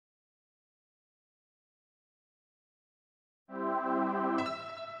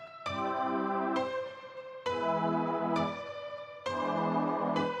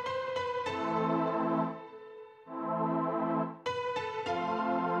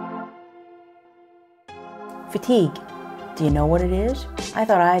Fatigue. Do you know what it is? I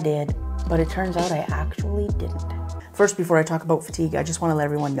thought I did, but it turns out I actually didn't. First, before I talk about fatigue, I just want to let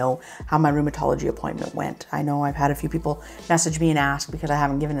everyone know how my rheumatology appointment went. I know I've had a few people message me and ask because I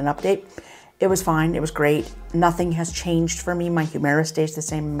haven't given an update. It was fine, it was great. Nothing has changed for me. My Humira stays the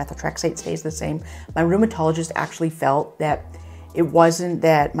same, methotrexate stays the same. My rheumatologist actually felt that it wasn't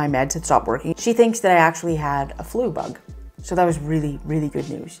that my meds had stopped working. She thinks that I actually had a flu bug. So that was really, really good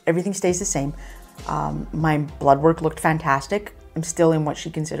news. Everything stays the same. My blood work looked fantastic. I'm still in what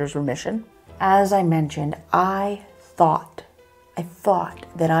she considers remission. As I mentioned, I thought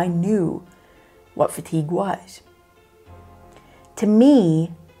that I knew what fatigue was. To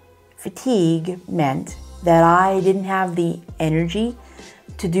me, fatigue meant that I didn't have the energy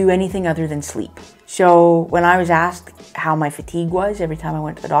to do anything other than sleep. So when I was asked how my fatigue was every time I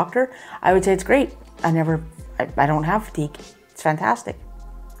went to the doctor, I would say it's great. I don't have fatigue. It's fantastic.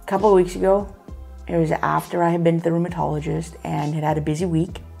 A couple of weeks ago, it was after I had been to the rheumatologist and had had a busy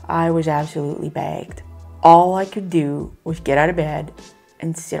week, I was absolutely bagged. All I could do was get out of bed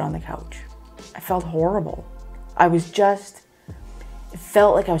and sit on the couch. I felt horrible. It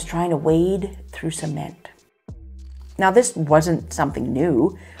felt like I was trying to wade through cement. Now, this wasn't something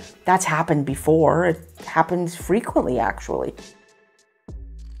new. That's happened before. It happens frequently, actually.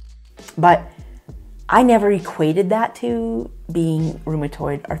 But I never equated that to being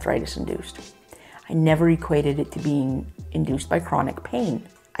rheumatoid arthritis induced. I never equated it to being induced by chronic pain.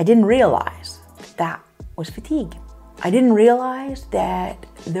 I didn't realize that was fatigue. I didn't realize that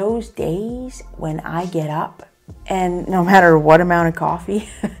those days when I get up and no matter what amount of coffee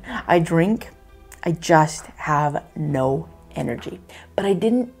I drink, I just have no energy. But I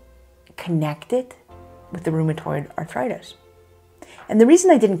didn't connect it with the rheumatoid arthritis. And the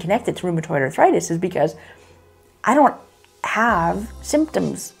reason I didn't connect it to rheumatoid arthritis is because I don't have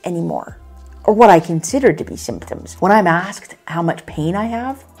symptoms anymore, or what I consider to be symptoms. When I'm asked how much pain I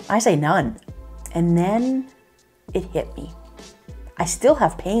have, I say none. And then it hit me. I still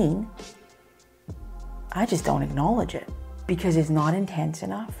have pain. I just don't acknowledge it because it's not intense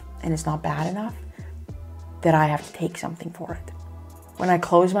enough and it's not bad enough that I have to take something for it. When I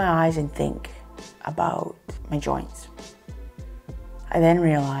close my eyes and think about my joints, I then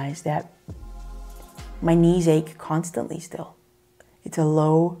realize that my knees ache constantly still. It's a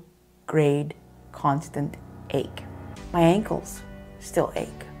low-grade, constant ache. My ankles still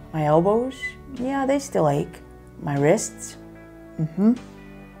ache. My elbows, yeah, they still ache. My wrists,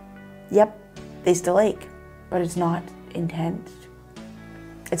 yep, they still ache, but it's not intense.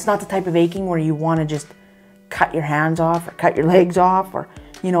 It's not the type of aching where you want to just cut your hands off or cut your legs off or,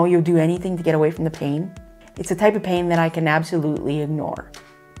 you'll do anything to get away from the pain. It's the type of pain that I can absolutely ignore.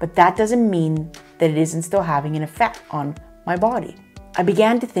 But that doesn't mean that it isn't still having an effect on my body. I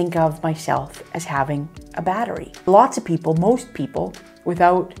began to think of myself as having a battery. Lots of people, most people,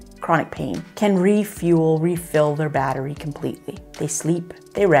 without chronic pain, can refill their battery completely. They sleep,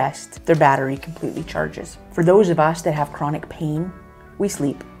 they rest, their battery completely charges. For those of us that have chronic pain, we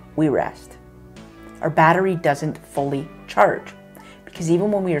sleep, we rest. Our battery doesn't fully charge because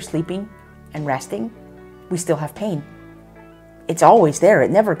even when we are sleeping and resting, we still have pain. It's always there,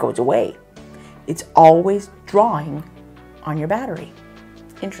 it never goes away. It's always drawing on your battery.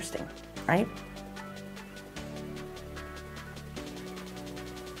 Interesting, right?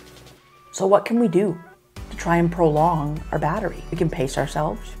 So what can we do to try and prolong our battery? We can pace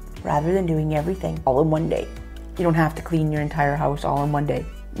ourselves rather than doing everything all in one day. You don't have to clean your entire house all in one day.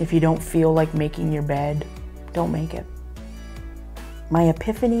 If you don't feel like making your bed, don't make it. My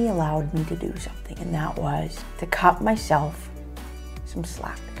epiphany allowed me to do something, and that was to cut myself some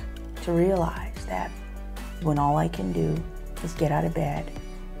slack, to realize that when all I can do is get out of bed,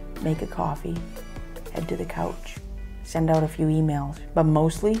 make a coffee, head to the couch, send out a few emails, but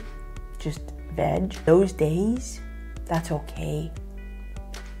mostly just veg. Those days, that's okay.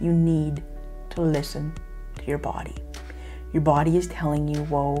 You need to listen to your body. Your body is telling you,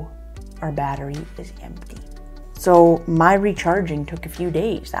 whoa, our battery is empty. So my recharging took a few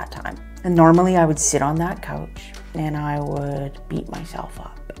days that time. And normally I would sit on that couch and I would beat myself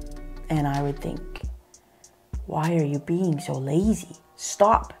up. And I would think, why are you being so lazy?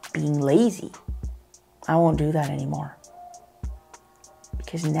 Stop being lazy. I won't do that anymore.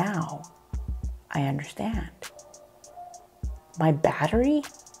 Because now I understand. My battery,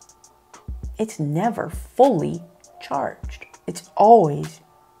 it's never fully charged. It's always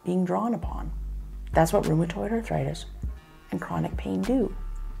being drawn upon. That's what rheumatoid arthritis and chronic pain do.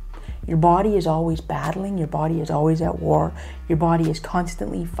 Your body is always battling, your body is always at war, your body is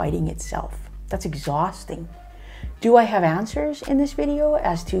constantly fighting itself. That's exhausting. Do I have answers in this video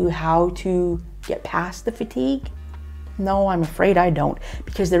as to how to get past the fatigue? No, I'm afraid I don't,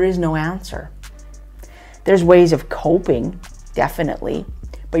 because there is no answer. There's ways of coping, definitely,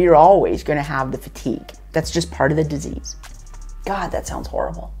 but you're always going to have the fatigue. That's just part of the disease. God, that sounds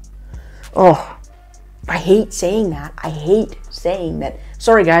horrible. Oh, I hate saying that. I hate saying that.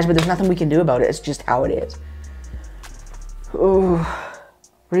 Sorry guys, but there's nothing we can do about it. It's just how it is. Oh,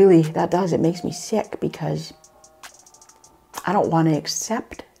 really, that does. It makes me sick because I don't want to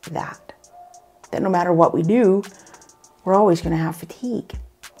accept that no matter what we do, we're always going to have fatigue.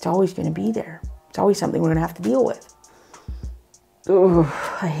 It's always going to be there. It's always something we're going to have to deal with. Oh,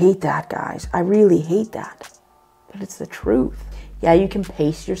 I hate that, guys. I really hate that. But it's the truth. Yeah, you can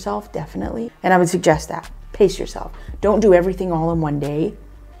pace yourself, definitely. And I would suggest that. Pace yourself. Don't do everything all in one day,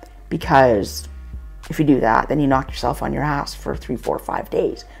 because if you do that, then you knock yourself on your ass for 3, 4, 5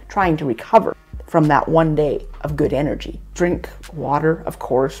 days trying to recover from that one day of good energy. Drink water, of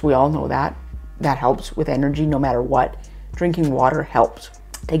course. We all know that. That helps with energy no matter what. Drinking water helps.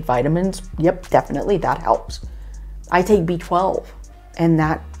 Take vitamins. Yep, definitely, that helps. I take B12, and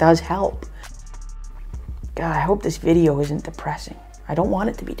that does help. God, I hope this video isn't depressing. I don't want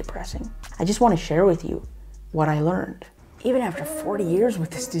it to be depressing. I just want to share with you what I learned. Even after 40 years with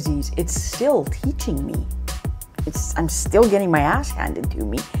this disease, it's still teaching me. I'm still getting my ass handed to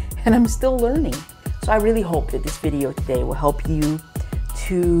me, and I'm still learning. So I really hope that this video today will help you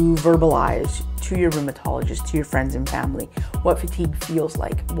to verbalize to your rheumatologist, to your friends and family, what fatigue feels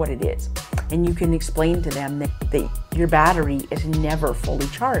like, what it is. And you can explain to them that your battery is never fully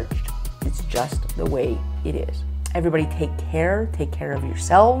charged. It's just the way it is. Everybody take care of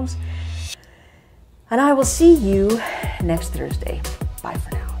yourselves. And I will see you next Thursday.